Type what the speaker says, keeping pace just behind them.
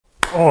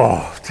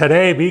Oh,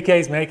 today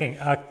BK's making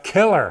a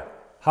killer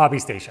hobby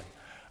station.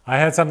 I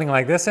had something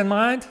like this in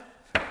mind,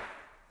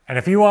 and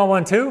if you want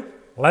one too,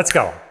 let's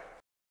go.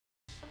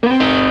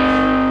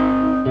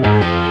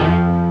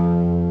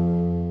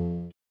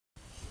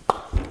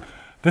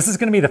 This is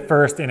going to be the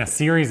first in a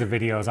series of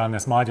videos on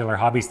this modular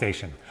hobby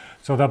station,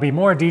 so there'll be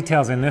more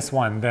details in this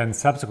one than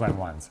subsequent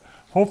ones.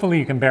 Hopefully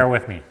you can bear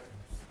with me.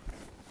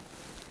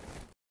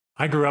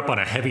 I grew up on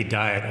a heavy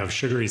diet of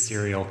sugary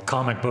cereal,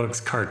 comic books,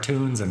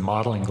 cartoons, and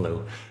modeling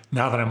glue.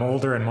 Now that I'm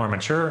older and more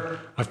mature,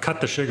 I've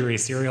cut the sugary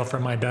cereal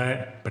from my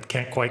diet, but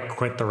can't quite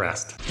quit the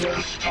rest.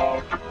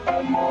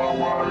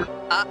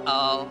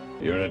 Uh-oh.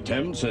 Your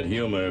attempts at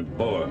humor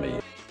bore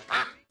me.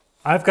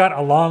 I've got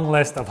a long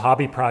list of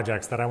hobby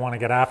projects that I want to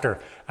get after,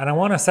 and I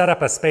want to set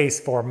up a space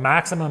for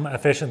maximum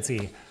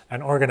efficiency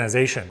and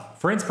organization.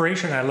 For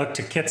inspiration, I look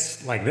to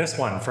kits like this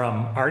one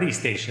from Arty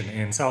Station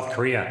in South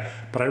Korea,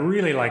 but I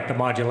really like the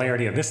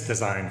modularity of this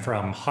design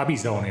from Hobby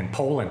Zone in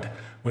Poland,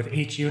 with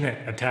each unit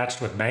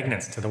attached with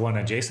magnets to the one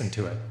adjacent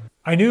to it.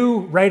 I knew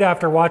right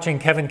after watching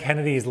Kevin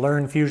Kennedy's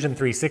Learn Fusion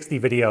 360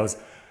 videos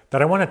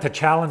that I wanted to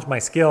challenge my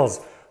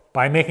skills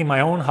by making my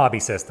own hobby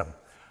system.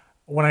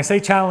 When I say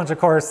challenge, of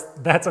course,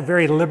 that's a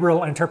very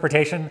liberal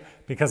interpretation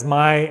because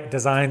my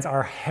designs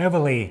are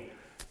heavily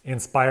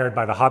inspired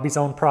by the Hobby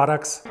Zone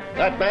products.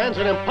 That man's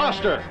an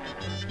imposter.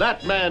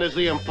 That man is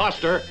the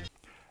imposter.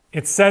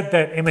 It's said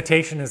that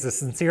imitation is the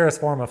sincerest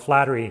form of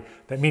flattery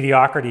that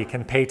mediocrity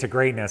can pay to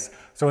greatness.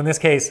 So in this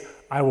case,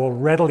 I will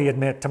readily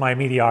admit to my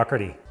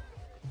mediocrity.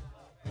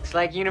 Looks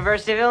like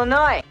University of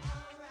Illinois.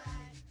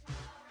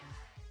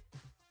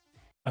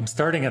 I'm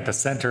starting at the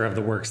center of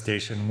the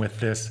workstation with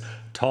this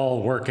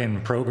tall work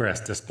in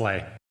progress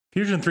display.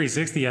 Fusion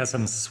 360 has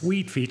some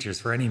sweet features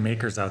for any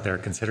makers out there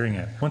considering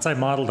it. Once I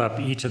modeled up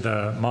each of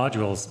the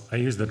modules, I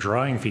used the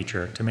drawing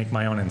feature to make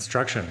my own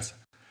instructions.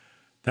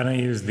 Then I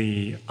used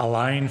the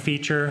align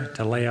feature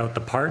to lay out the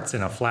parts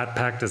in a flat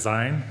pack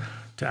design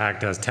to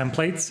act as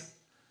templates.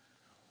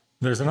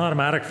 There's an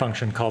automatic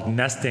function called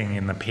nesting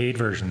in the paid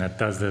version that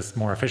does this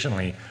more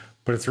efficiently,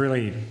 but it's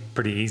really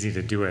pretty easy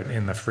to do it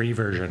in the free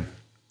version.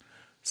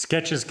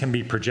 Sketches can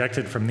be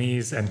projected from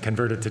these and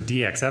converted to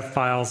DXF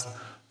files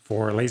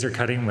for laser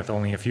cutting with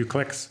only a few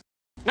clicks.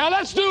 Now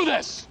let's do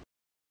this!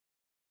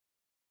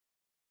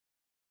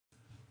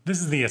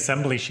 This is the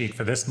assembly sheet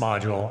for this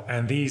module,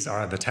 and these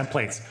are the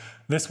templates.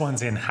 This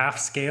one's in half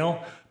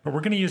scale, but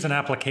we're going to use an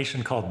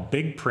application called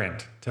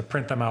BigPrint to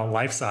print them out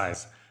life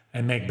size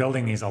and make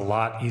building these a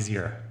lot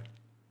easier.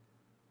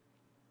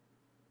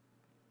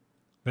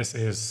 This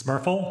is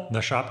Smurfle,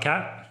 the shop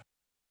cat.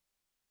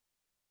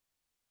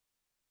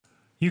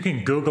 You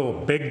can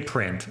Google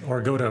BigPrint or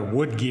go to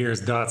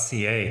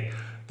woodgears.ca.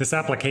 This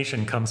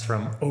application comes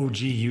from OG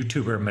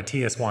YouTuber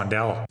Matthias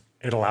Wandel.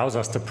 It allows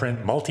us to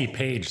print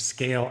multi-page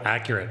scale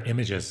accurate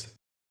images.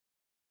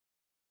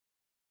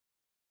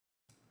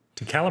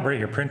 To calibrate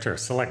your printer,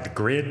 select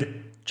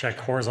Grid, check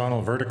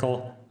Horizontal,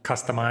 Vertical,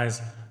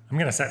 Customize. I'm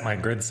going to set my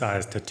grid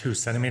size to 2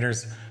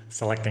 centimeters,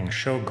 selecting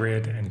Show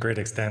Grid, and grid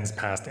extends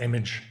past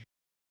image.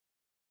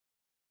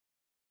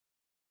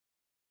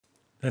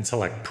 Then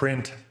select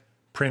Print.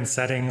 Print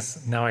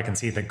settings. Now I can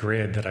see the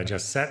grid that I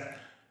just set,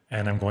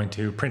 and I'm going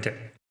to print it.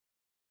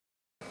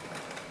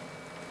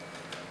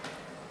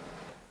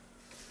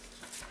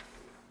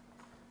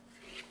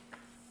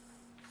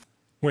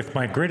 With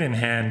my grid in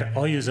hand,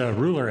 I'll use a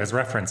ruler as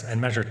reference and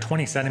measure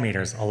 20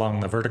 centimeters along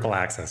the vertical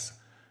axis.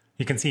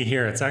 You can see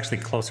here it's actually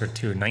closer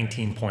to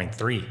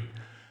 19.3.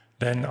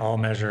 Then I'll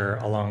measure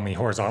along the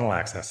horizontal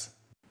axis.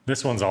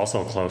 This one's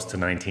also close to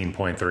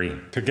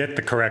 19.3. To get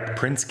the correct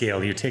print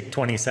scale, you take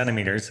 20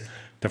 centimeters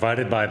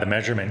divided by the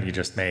measurement you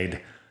just made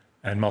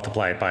and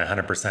multiply it by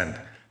 100%.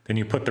 Then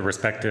you put the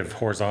respective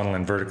horizontal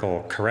and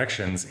vertical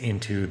corrections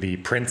into the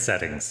print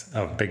settings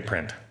of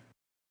BigPrint.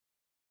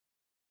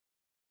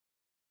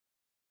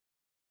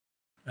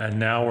 And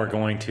now we're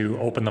going to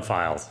open the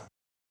files.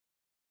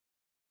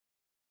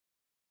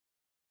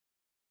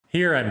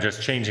 Here I'm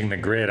just changing the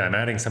grid. I'm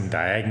adding some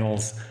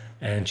diagonals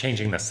and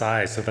changing the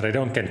size so that I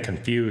don't get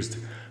confused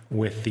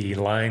with the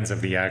lines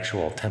of the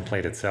actual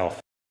template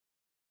itself.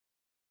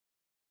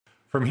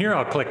 From here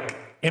I'll click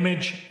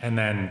Image and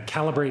then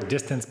Calibrate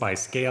Distance by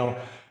Scale,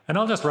 and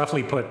I'll just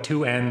roughly put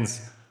 2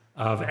 ends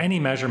of any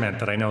measurement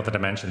that I know the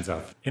dimensions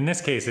of. In this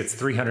case it's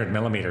 300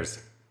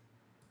 millimeters.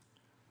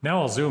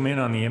 Now I'll zoom in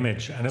on the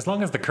image, and as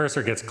long as the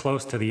cursor gets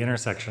close to the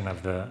intersection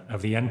of the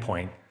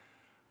endpoint,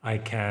 I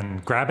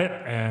can grab it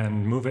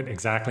and move it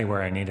exactly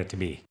where I need it to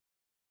be.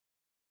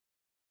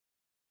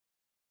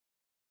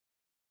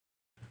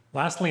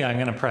 Lastly, I'm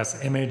going to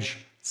press Image,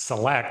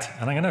 Select,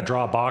 and I'm going to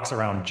draw a box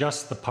around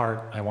just the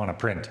part I want to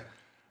print.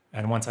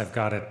 And once I've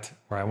got it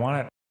where I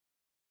want it,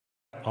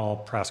 I'll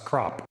press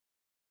Crop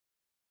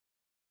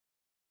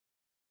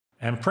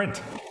and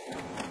print.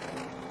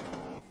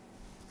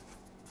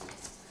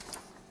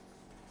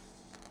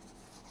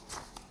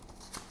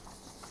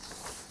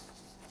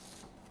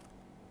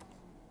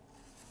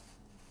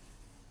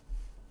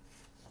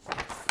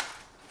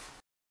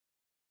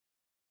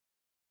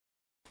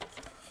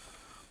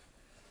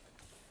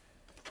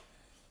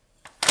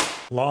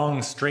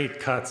 Long straight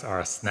cuts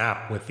are a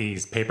snap with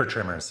these paper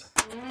trimmers.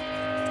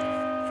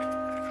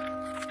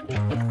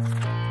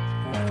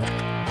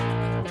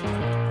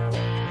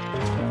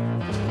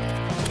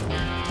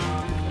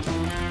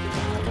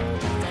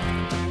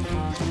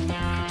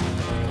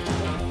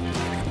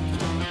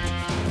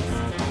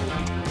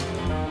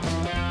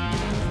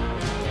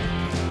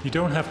 You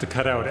don't have to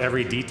cut out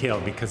every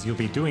detail because you'll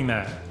be doing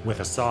that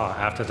with a saw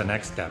after the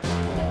next step.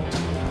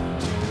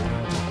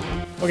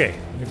 Okay,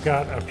 we've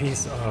got a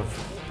piece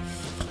of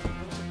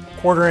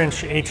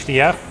 1/4"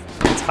 HDF.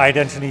 It's high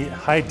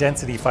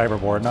density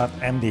fiberboard, not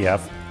MDF,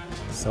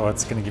 so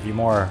it's going to give you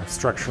more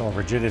structural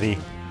rigidity.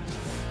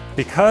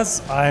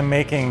 Because I'm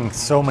making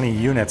so many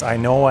units, I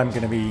know I'm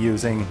going to be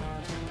using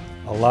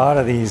a lot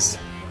of these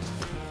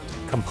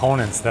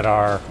components that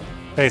are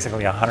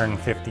basically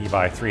 150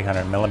 by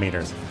 300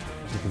 millimeters.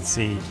 You can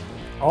see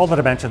all the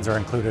dimensions are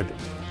included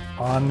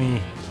on the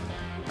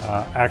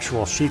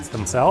actual sheets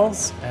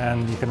themselves,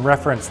 and you can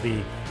reference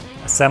the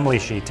assembly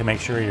sheet to make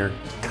sure you're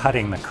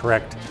cutting the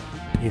correct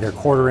either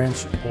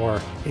 1/4" or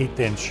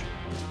 1/8"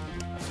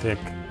 thick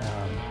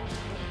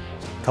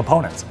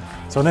components.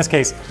 So in this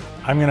case,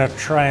 I'm going to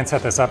try and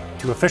set this up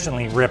to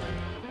efficiently rip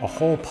a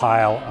whole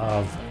pile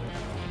of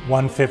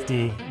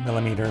 150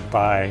 millimeter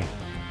by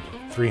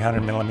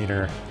 300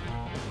 millimeter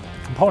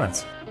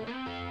components.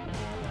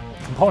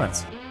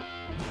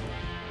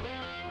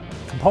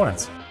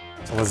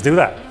 So let's do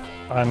that.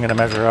 I'm going to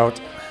measure out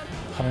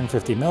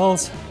 150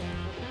 mils.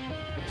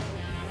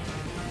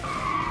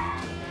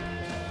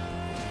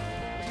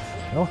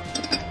 Go.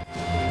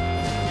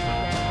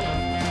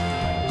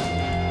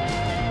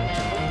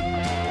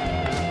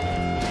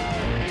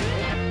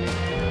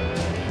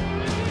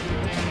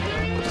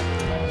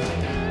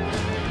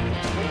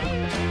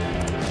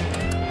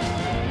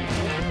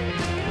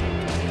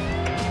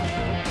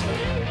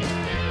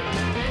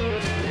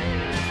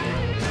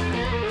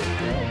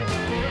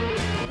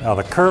 Now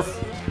the kerf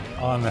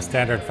on the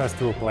standard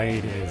Festool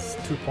blade is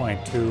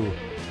 2.2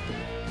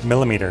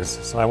 millimeters,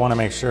 so I want to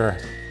make sure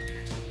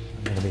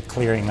I'm going to be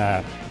clearing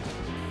that.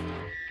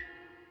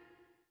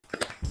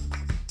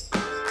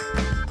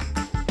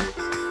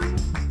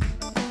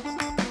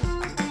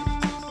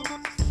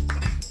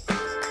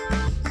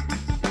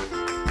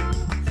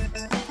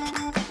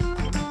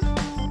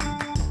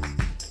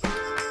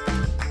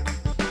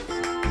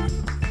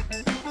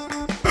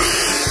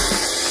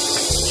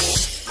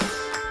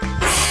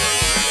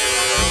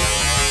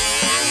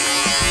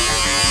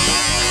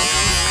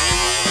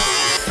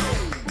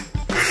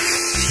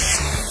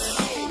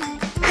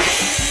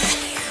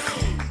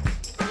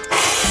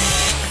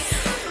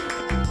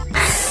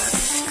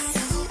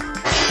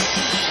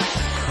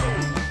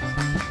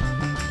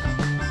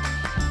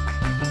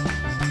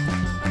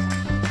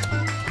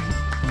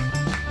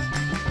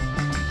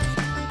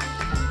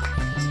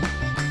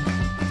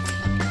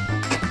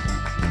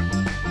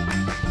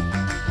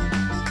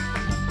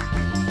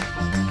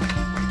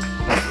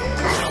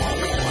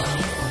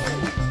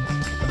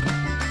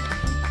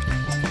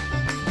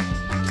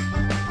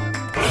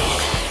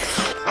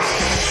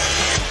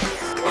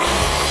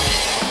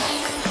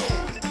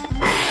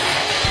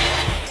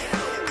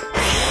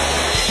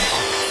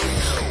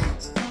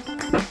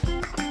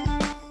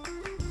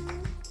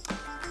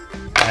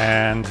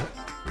 And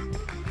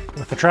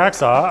with the track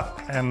saw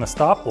and the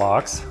stop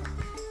blocks,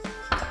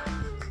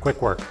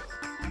 quick work.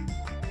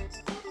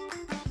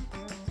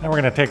 Now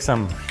we're going to take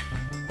some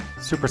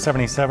Super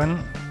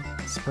 77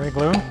 spray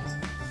glue.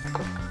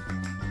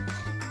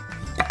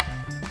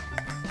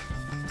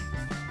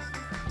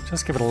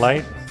 Just give it a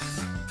light.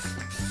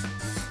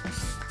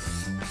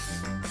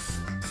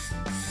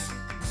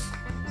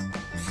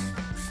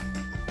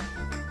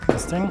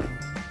 Testing.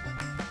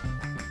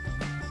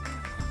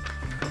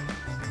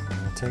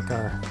 Take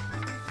our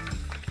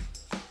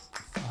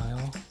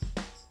file,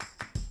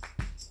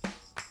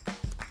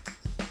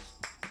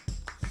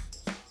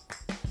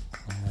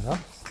 line it up.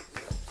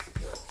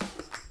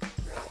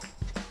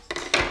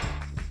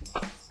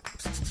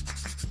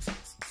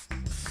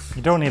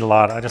 You don't need a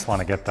lot, I just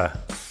want to get the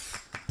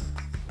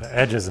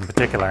edges in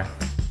particular.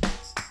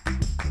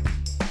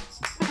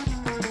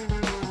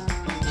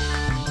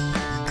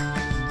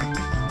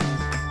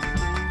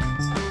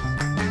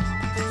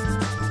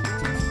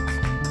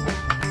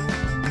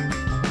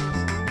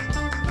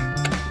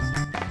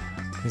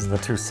 These are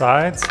the two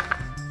sides,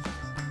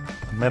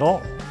 the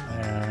middle,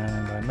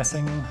 and I'm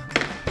missing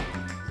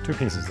two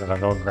pieces that I'll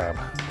go grab.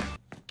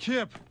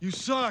 Kip, you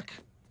suck!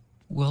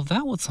 Well,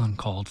 that was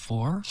uncalled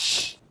for.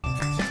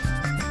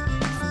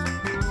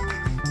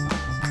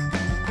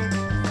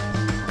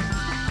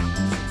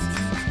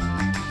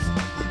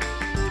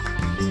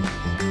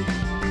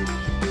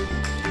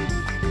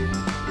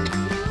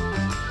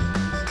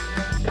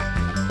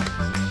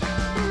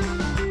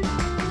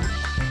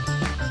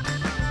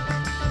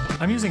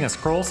 I'm using a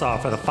scroll saw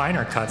for the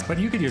finer cuts, but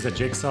you could use a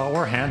jigsaw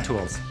or hand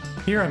tools.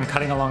 Here I'm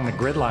cutting along the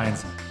grid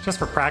lines just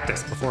for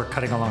practice before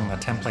cutting along the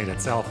template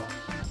itself.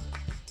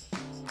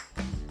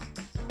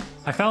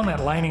 I found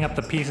that lining up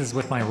the pieces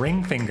with my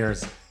ring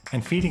fingers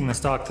and feeding the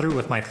stock through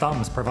with my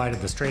thumbs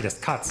provided the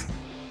straightest cuts.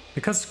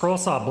 Because scroll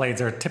saw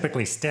blades are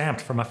typically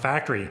stamped from a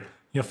factory,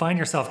 you'll find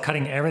yourself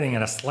cutting everything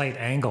at a slight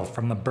angle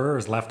from the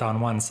burrs left on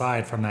one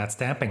side from that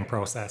stamping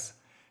process.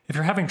 If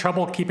you're having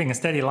trouble keeping a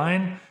steady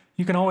line,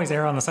 you can always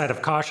err on the side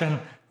of caution,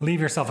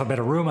 leave yourself a bit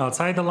of room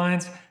outside the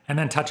lines, and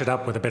then touch it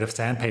up with a bit of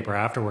sandpaper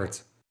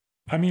afterwards.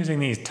 I'm using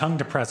these tongue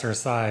depressor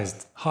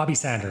sized hobby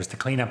sanders to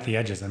clean up the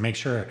edges and make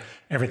sure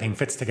everything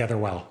fits together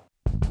well.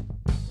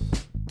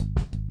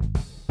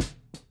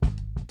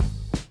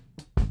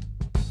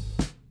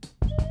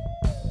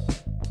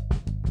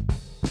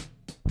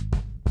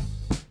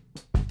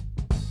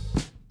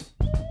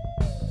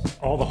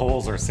 All the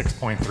holes are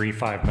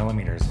 6.35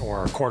 millimeters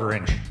or 1/4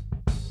 inch.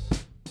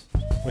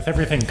 With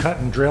everything cut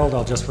and drilled,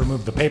 I'll just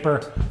remove the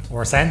paper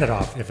or sand it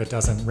off if it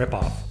doesn't rip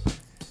off.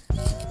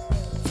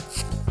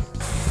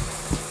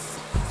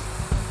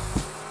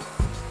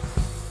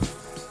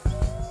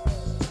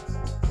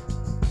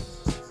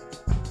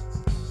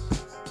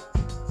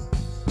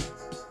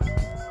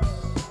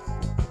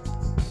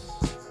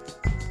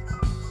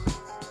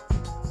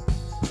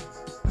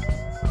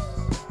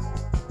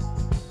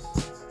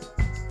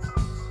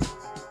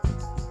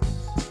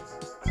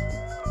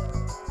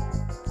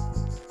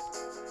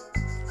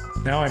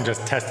 Now I'm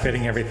just test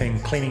fitting everything,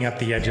 cleaning up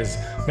the edges,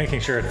 making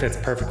sure it fits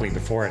perfectly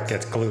before it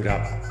gets glued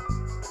up.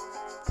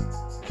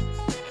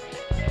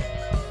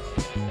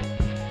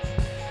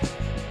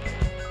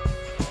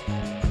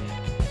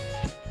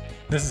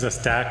 This is a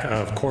stack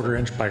of 1/4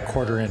 inch by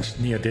 1/4 inch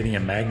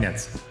neodymium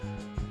magnets.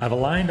 I've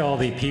aligned all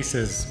the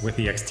pieces with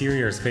the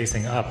exteriors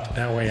facing up,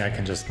 that way I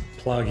can just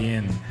plug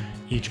in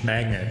each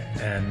magnet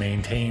and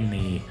maintain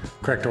the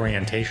correct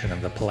orientation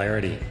of the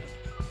polarity.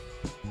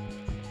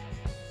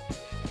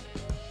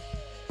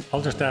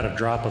 I'll just add a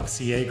drop of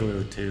CA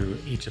glue to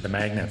each of the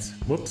magnets.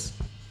 Whoops.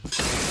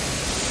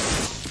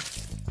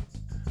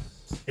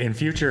 In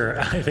future,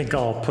 I think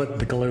I'll put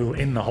the glue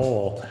in the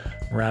hole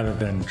rather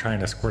than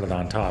trying to squirt it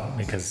on top,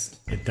 because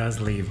it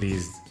does leave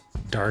these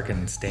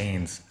darkened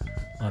stains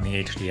on the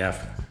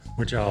HDF,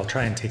 which I'll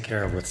try and take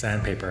care of with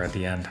sandpaper at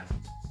the end.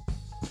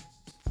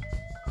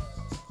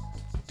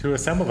 To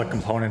assemble the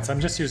components, I'm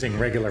just using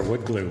regular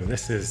wood glue.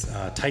 This is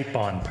a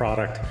Pt.1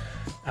 product.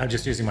 I'm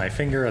just using my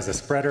finger as a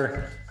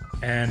spreader,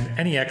 and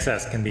any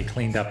excess can be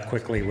cleaned up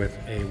quickly with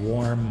a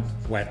warm,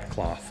 wet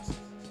cloth.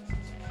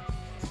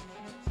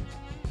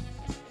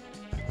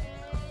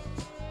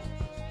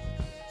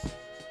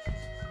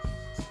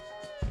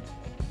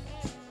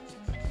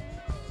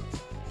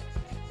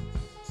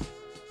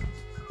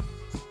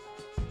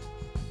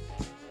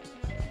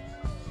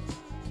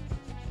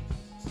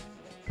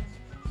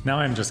 Now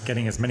I'm just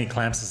getting as many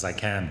clamps as I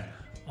can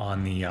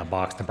on the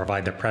box to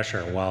provide the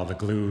pressure while the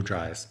glue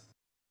dries.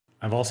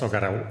 I've also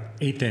got a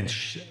 1/8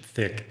 inch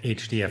thick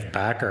HDF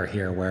backer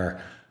here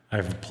where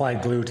I've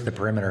applied glue to the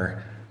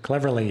perimeter,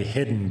 cleverly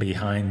hidden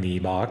behind the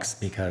box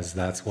because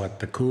that's what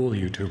the cool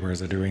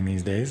YouTubers are doing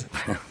these days.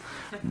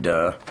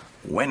 Duh.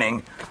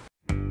 Winning.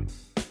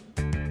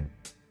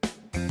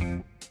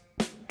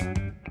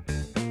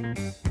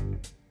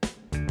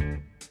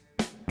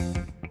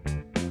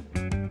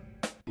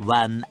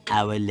 One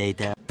hour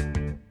later.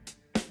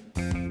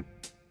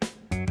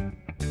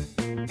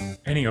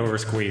 Any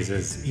oversqueeze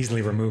is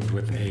easily removed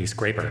with a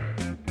scraper.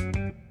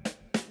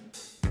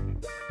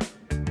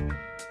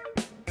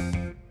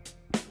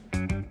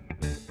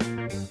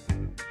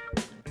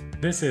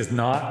 This is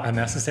not a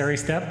necessary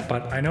step,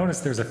 but I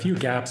noticed there's a few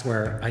gaps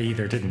where I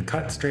either didn't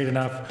cut straight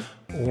enough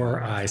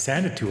or I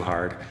sanded too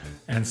hard.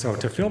 And so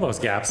to fill those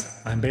gaps,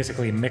 I'm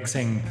basically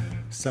mixing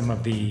some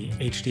of the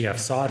HDF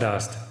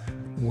sawdust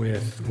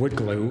with wood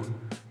glue,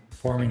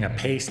 forming a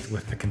paste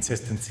with the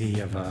consistency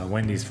of a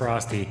Wendy's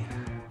Frosty,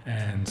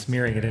 and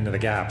smearing it into the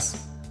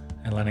gaps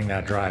and letting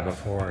that dry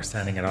before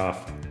sanding it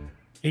off.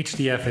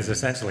 HDF is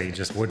essentially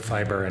just wood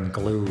fiber and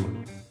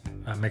glue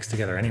mixed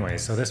together anyway,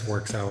 so this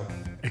works out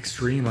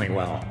extremely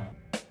well.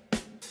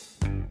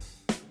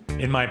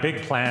 In my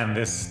big plan,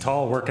 this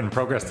tall work in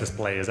progress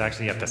display is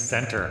actually at the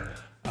center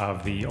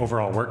of the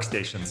overall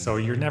workstation, so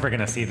you're never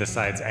going to see the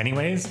sides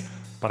anyways,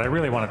 but I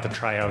really wanted to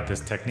try out this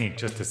technique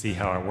just to see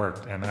how it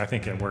worked, and I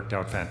think it worked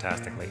out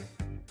fantastically.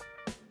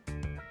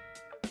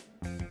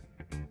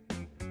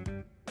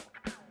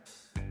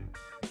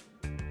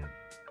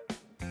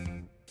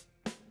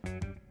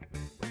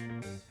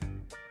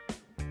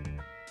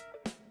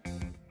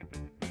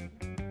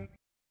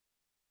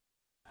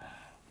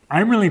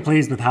 I'm really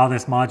pleased with how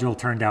this module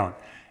turned out.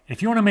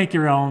 If you want to make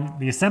your own,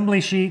 the assembly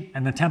sheet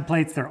and the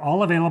templates, they're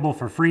all available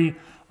for free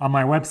on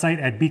my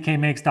website at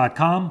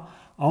bkmakes.com.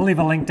 I'll leave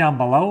a link down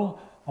below,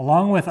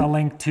 along with a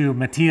link to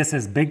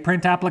Matthias's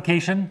BigPrint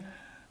application.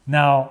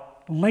 Now,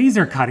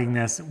 laser cutting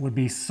this would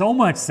be so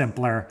much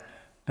simpler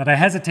that I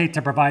hesitate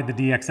to provide the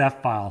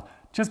DXF file,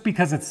 just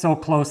because it's so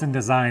close in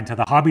design to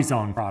the Hobby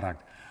Zone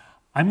product.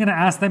 I'm going to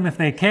ask them if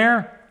they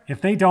care. If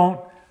they don't,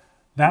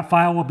 that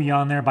file will be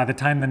on there by the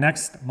time the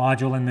next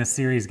module in this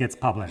series gets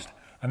published.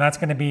 And that's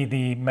going to be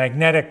the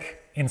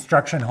magnetic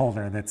instruction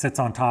holder that sits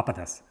on top of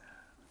this.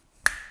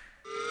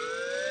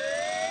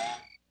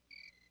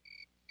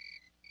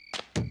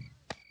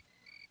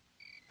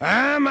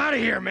 I'm out of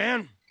here,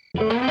 man.